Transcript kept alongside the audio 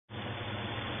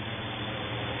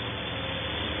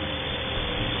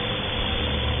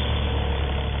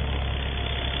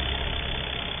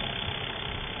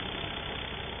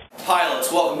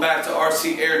Pilots, welcome back to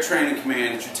RC Air Training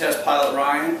Command. It's your test pilot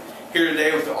Ryan, here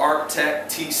today with the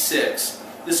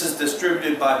AT-6. This is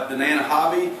distributed by Banana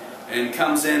Hobby and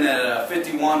comes in at a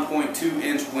 51.2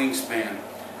 inch wingspan.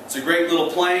 It's a great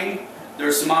little plane. There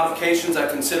are some modifications I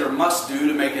consider must do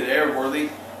to make it airworthy,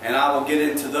 and I will get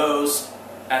into those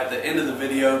at the end of the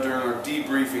video during our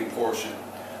debriefing portion.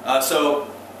 So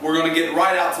we're going to get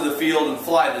right out to the field and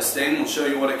fly this thing. We'll show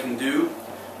you what it can do.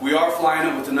 We are flying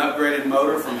it with an upgraded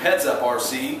motor from Heads Up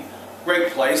RC.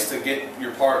 Great place to get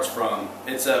your parts from.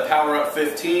 It's a Power Up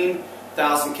 15,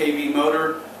 1000 kV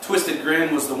motor. Twisted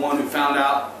Grin was the one who found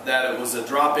out that it was a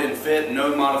drop-in fit,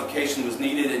 no modification was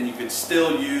needed, and you could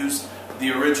still use the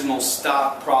original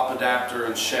stock prop adapter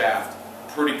and shaft.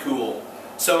 Pretty cool.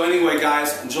 So anyway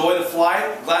guys, enjoy the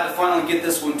flight. Glad to finally get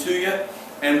this one to you.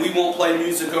 And we won't play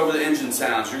music over the engine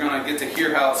sounds. You're going to get to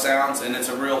hear how it sounds, and it's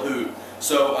a real hoot.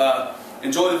 So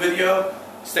enjoy the video.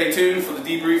 Stay tuned for the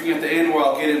debriefing at the end, where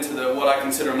I'll get into what I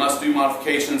consider must-do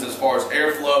modifications as far as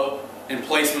airflow and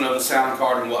placement of the sound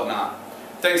card and whatnot.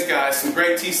 Thanks guys. Some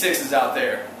great T6s out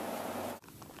there.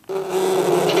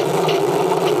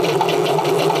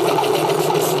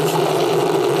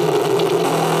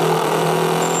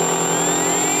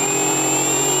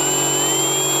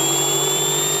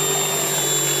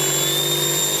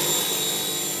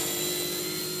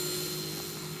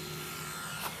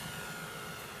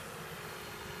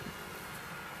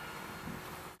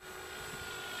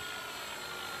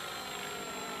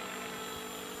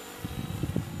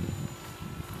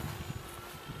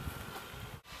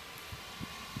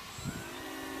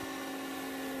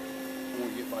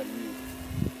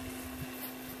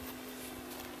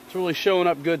 It's really showing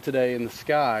up good today in the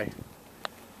sky.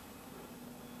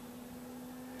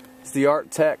 It's the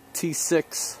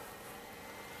AT-6.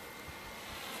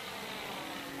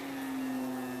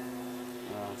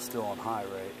 Still on high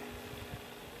rate.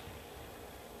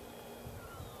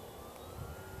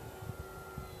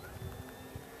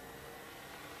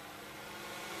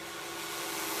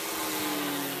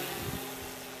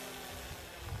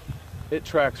 It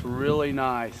tracks really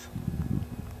nice,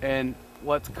 and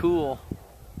what's cool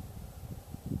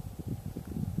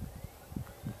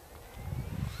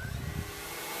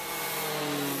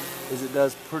is it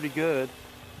does pretty good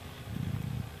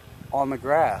on the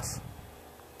grass.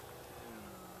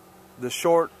 The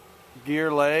short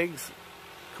gear legs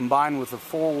combined with the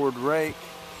forward rake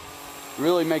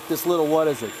really make this little, what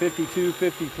is it, 52,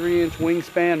 53 inch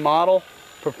wingspan model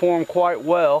perform quite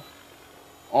well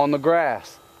on the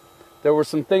grass. There were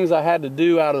some things I had to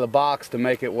do out of the box to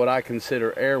make it what I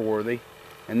consider airworthy,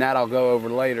 and that I'll go over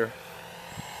later.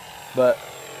 But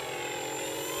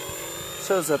it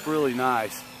shows up really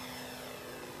nice.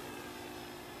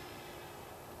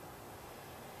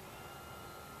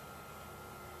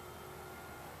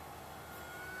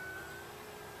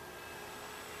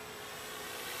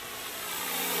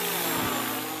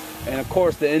 And of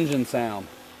course the engine sound.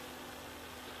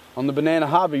 On the Banana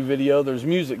Hobby video, there's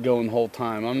music going the whole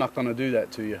time. I'm not going to do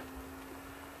that to you.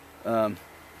 Let's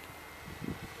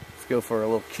go for a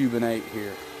little Cuban 8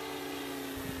 here.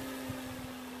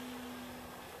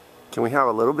 Can we have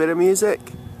a little bit of music?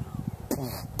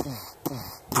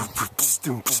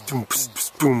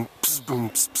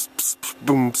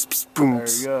 There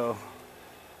you go.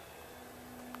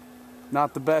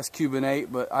 Not the best Cuban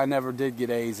 8, but I never did get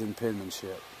A's in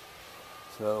penmanship.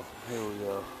 So, here we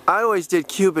go. I always did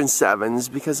Cuban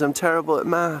 7s because I'm terrible at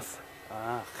math.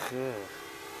 Ah, good.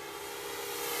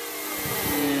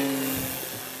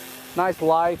 Nice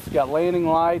lights. Got landing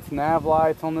lights, nav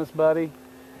lights on this buddy.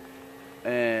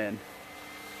 And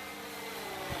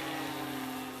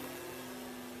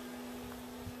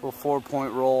little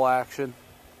 4-point roll action.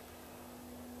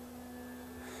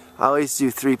 I always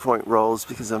do 3-point rolls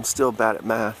because I'm still bad at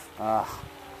math. Ah.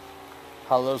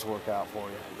 How those work out for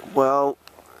you? Well,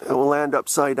 it will land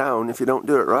upside down if you don't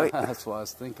do it right. That's what I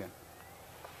was thinking.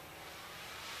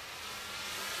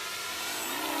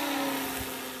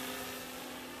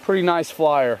 Pretty nice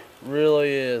flyer,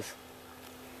 really is.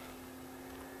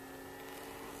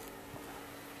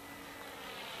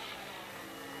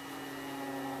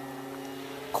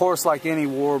 Of course, like any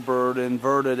warbird,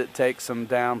 inverted, it takes some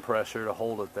down pressure to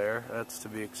hold it there. That's to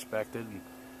be expected, and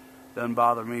doesn't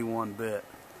bother me one bit.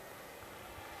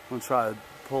 I'm going to try to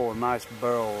pull a nice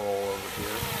barrel roll over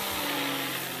here,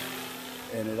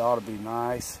 and it ought to be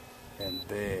nice and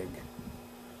big.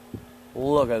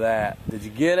 Look at that. Did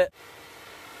you get it?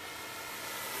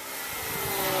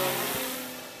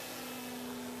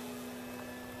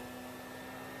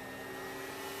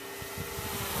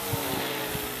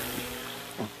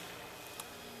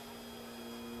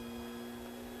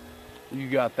 You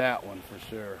got that one for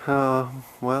sure.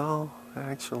 Well,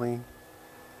 actually.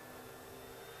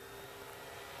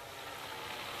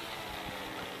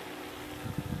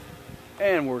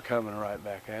 And we're coming right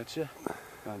back at you.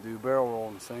 Gonna do barrel roll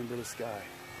in the same bit of sky.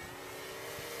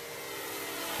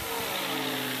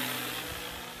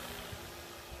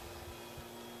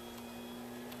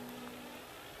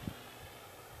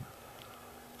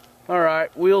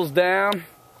 Alright, wheels down.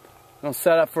 Gonna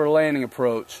set up for a landing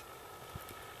approach.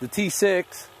 The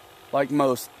T-6, like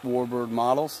most Warbird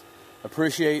models,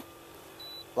 appreciate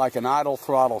like an idle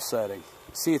throttle setting.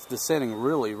 See, it's descending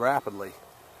really rapidly.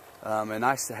 And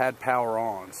I had power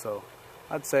on, so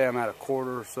I'd say I'm at a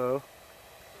quarter or so.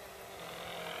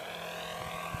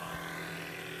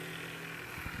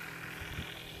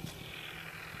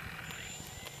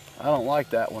 I don't like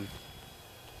that one.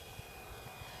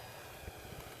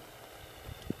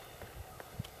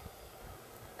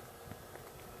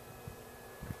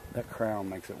 That crown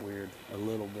makes it weird a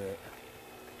little bit.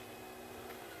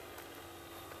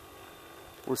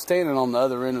 We're standing on the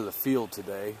other end of the field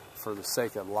today for the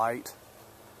sake of light,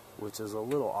 which is a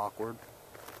little awkward.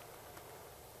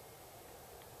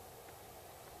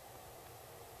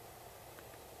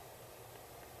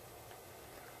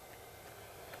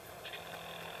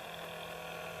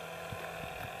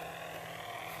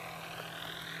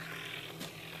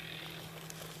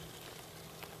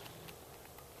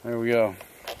 There we go.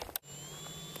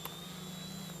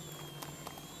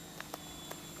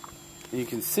 You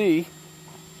can see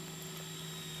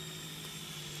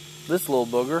this little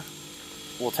booger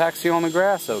will taxi on the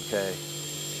grass okay.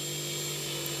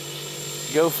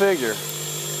 Go figure.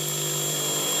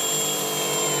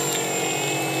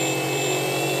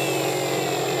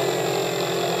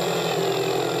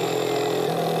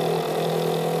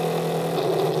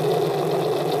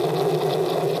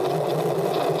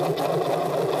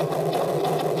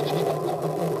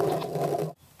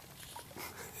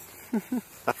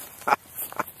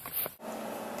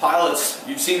 Pilots,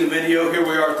 you've seen the video. Here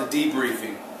we are at the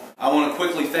debriefing. I want to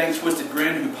quickly thank Twisted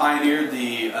Grin, who pioneered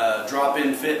the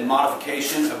drop-in fit and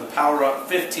modification of the Power Up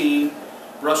 15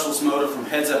 brushless motor from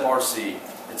Heads Up RC.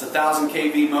 It's a 1000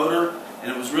 kV motor,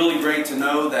 and it was really great to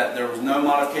know that there was no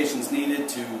modifications needed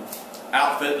to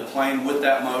outfit the plane with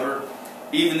that motor.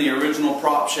 Even the original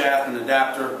prop shaft and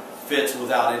adapter fits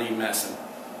without any messing.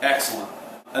 Excellent.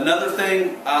 Another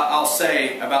thing I'll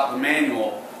say about the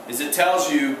manual is it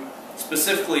tells you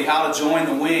specifically how to join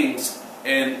the wings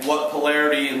and what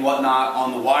polarity and whatnot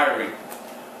on the wiring.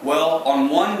 Well, on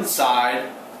one side,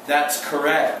 that's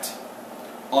correct.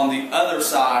 On the other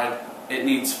side, it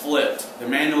needs flipped. The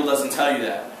manual doesn't tell you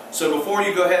that. So before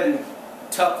you go ahead and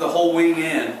tuck the whole wing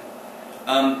in,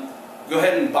 go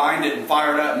ahead and bind it and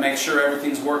fire it up and make sure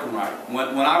everything's working right.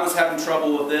 When I was having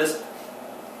trouble with this,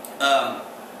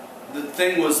 the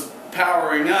thing was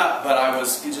powering up, but I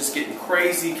was just getting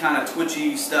crazy kind of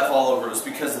twitchy stuff all over. It was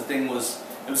because the thing was,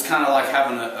 it was kind of like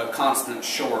having a constant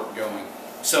short going.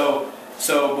 So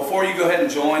before you go ahead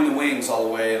and join the wings all the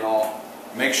way and all,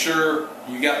 make sure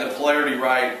you got the polarity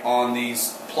right on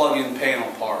these plug-in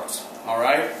panel parts.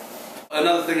 Alright?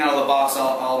 Another thing out of the box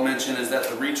I'll mention is that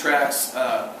the retracts,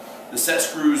 the set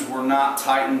screws were not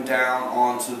tightened down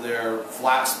onto their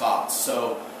flat spots.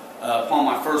 So upon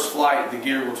my first flight, the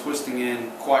gear was twisting in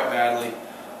quite badly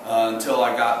until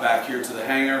I got back here to the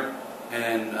hangar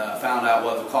and found out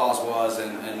what the cause was,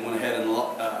 and went ahead and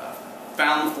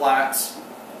found the flats,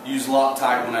 used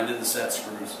Loctite when I did the set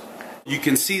screws. You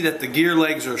can see that the gear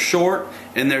legs are short,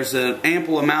 and there's an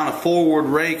ample amount of forward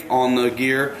rake on the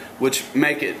gear, which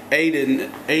make it aid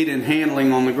in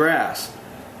handling on the grass.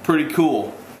 Pretty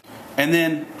cool. And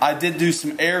then I did do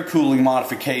some air cooling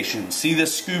modifications. See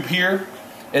this scoop here?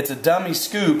 It's a dummy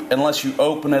scoop unless you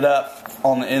open it up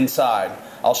on the inside.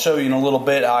 I'll show you in a little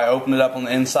bit how I opened it up on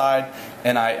the inside,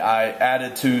 and I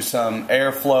added to some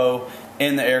airflow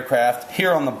in the aircraft.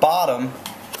 Here on the bottom,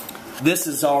 this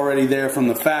is already there from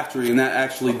the factory, and that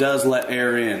actually does let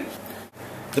air in.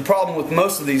 The problem with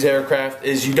most of these aircraft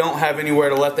is you don't have anywhere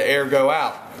to let the air go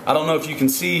out. I don't know if you can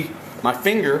see my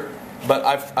finger, but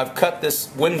I've cut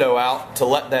this window out to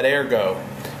let that air go.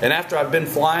 And after I've been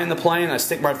flying the plane, I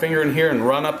stick my finger in here and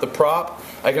run up the prop,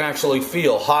 I can actually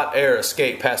feel hot air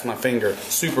escape past my finger.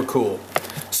 Super cool.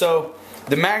 So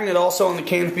the magnet also on the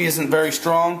canopy isn't very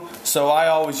strong, so I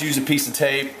always use a piece of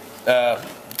tape,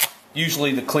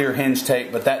 usually the clear hinge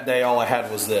tape, but that day all I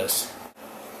had was this.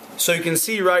 So you can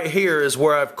see right here is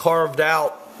where I've carved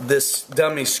out this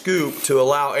dummy scoop to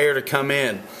allow air to come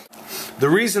in. The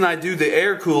reason I do the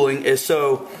air cooling is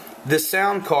so this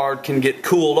sound card can get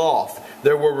cooled off.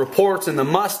 There were reports in the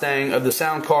Mustang of the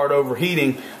sound card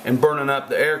overheating and burning up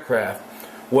the aircraft.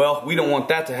 Well, we don't want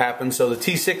that to happen, so the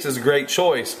T6 is a great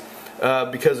choice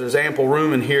because there's ample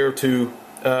room in here to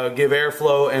give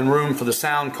airflow and room for the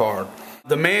sound card.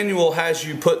 The manual has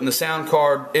you putting the sound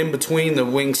card in between the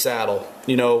wing saddle,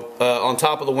 you know, on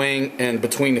top of the wing and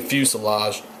between the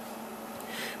fuselage.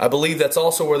 I believe that's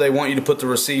also where they want you to put the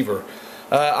receiver.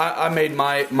 I made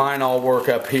mine all work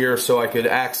up here so I could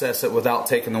access it without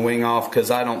taking the wing off,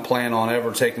 because I don't plan on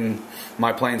ever taking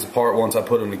my planes apart once I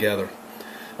put them together.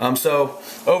 So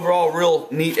overall, real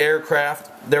neat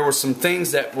aircraft. There were some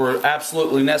things that were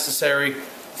absolutely necessary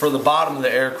for the bottom of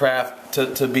the aircraft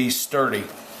to be sturdy.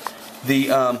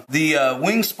 The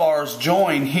wing spars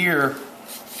join here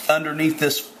underneath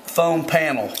this foam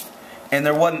panel, and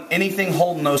there wasn't anything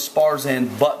holding those spars in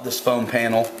but this foam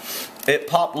panel. It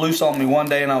popped loose on me one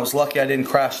day, and I was lucky I didn't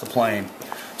crash the plane.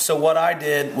 So what I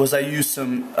did was I used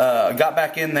some, got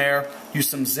back in there, used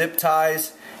some zip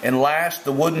ties, and lashed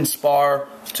the wooden spar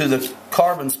to the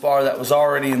carbon spar that was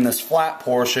already in this flat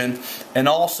portion, and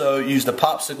also used a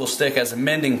popsicle stick as a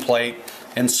mending plate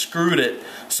and screwed it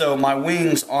so my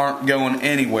wings aren't going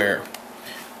anywhere.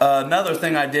 Another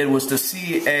thing I did was to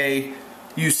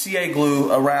use CA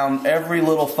glue around every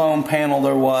little foam panel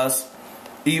there was,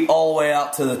 all the way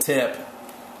out to the tip,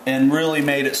 and really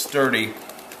made it sturdy.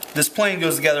 This plane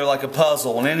goes together like a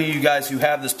puzzle, and any of you guys who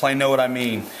have this plane know what I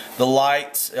mean. The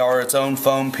lights are its own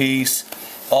foam piece,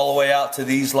 all the way out to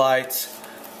these lights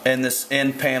and this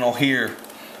end panel here.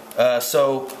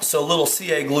 So little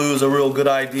CA glue is a real good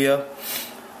idea.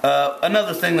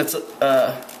 Another thing that's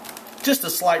just a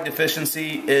slight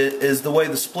deficiency is the way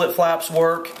the split flaps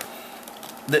work.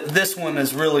 This one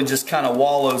is really just kind of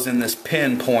wallows in this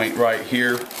pin point right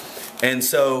here, and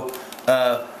so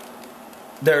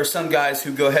there are some guys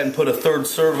who go ahead and put a third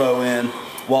servo in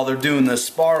while they're doing the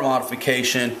spar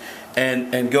modification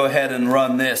and go ahead and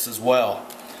run this as well.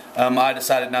 I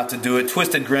decided not to do it.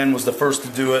 Twisted Grin was the first to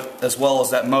do it, as well as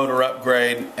that motor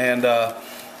upgrade, and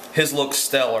his looks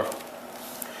stellar.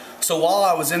 So while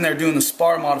I was in there doing the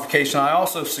spar modification, I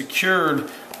also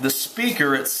secured the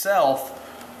speaker itself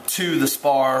to the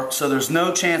spar, so there's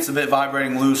no chance of it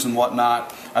vibrating loose and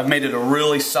whatnot. I've made it a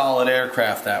really solid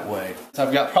aircraft that way. So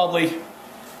I've got probably,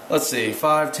 let's see,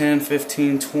 5, 10,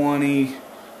 15, 20,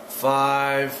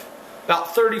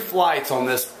 about 30 flights on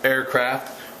this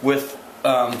aircraft with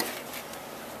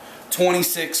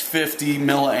 2650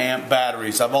 milliamp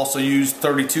batteries. I've also used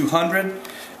 3200,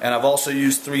 and I've also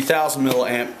used 3000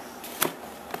 milliamp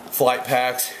flight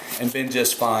packs and been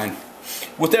just fine.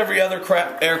 With every other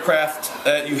aircraft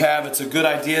that you have, it's a good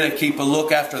idea to keep a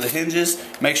look after the hinges,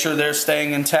 make sure they're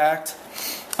staying intact.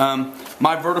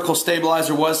 My vertical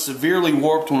stabilizer was severely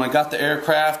warped when I got the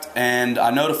aircraft, and I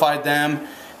notified them,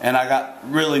 and I got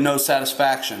really no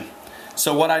satisfaction.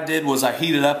 So what I did was I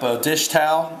heated up a dish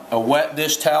towel, a wet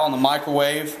dish towel in the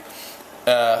microwave,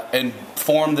 and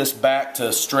formed this back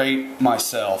to straight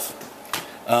myself.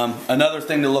 Another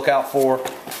thing to look out for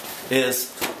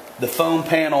is the foam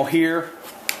panel here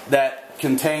that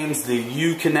contains the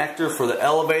U connector for the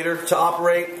elevator to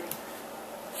operate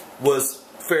was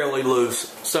fairly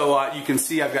loose. So you can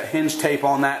see I've got hinge tape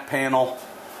on that panel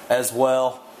as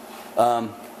well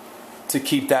to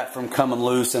keep that from coming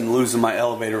loose and losing my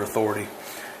elevator authority.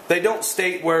 They don't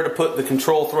state where to put the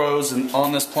control throws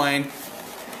on this plane,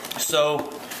 so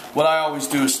what I always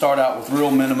do is start out with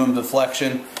real minimum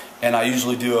deflection, and I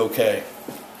usually do okay.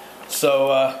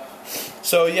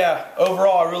 So yeah,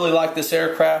 overall I really like this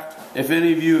aircraft. If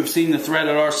any of you have seen the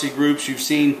threaded RC groups,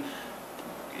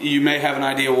 you may have an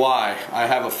idea why. I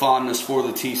have a fondness for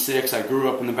the T6. I grew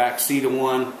up in the back seat of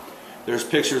one. There's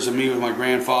pictures of me with my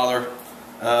grandfather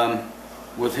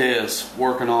with his,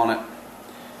 working on it.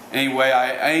 Anyway,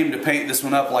 I aim to paint this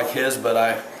one up like his,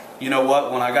 but you know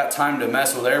what, when I got time to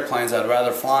mess with airplanes, I'd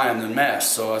rather fly them than mess,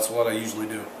 so that's what I usually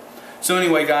do. So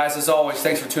anyway, guys, as always,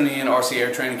 thanks for tuning in to RC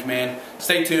Air Training Command.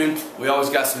 Stay tuned. We always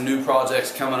got some new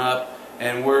projects coming up,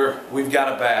 and we've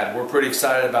got it bad. We're pretty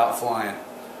excited about flying.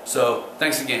 So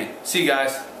thanks again. See you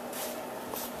guys.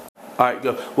 Alright,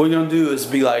 go. What we're going to do is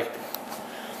be like,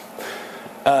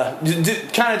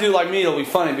 kind of do like me. It'll be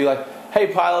funny. Be like, hey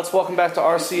pilots, welcome back to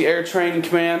RC Air Training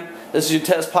Command. This is your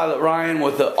test pilot Ryan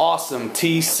with the awesome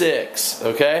T6.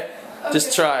 Okay?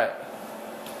 Just try it.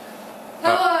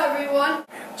 Hello everyone.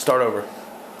 Start over.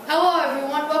 Hello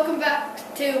everyone. Welcome back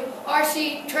to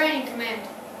RC Training Command.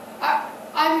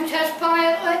 I'm your test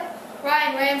pilot,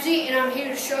 Ryan Ramsey, and I'm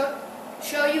here to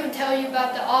show you and tell you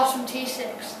about the awesome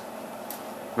T6.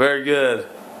 Very good.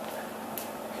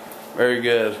 Very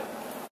good.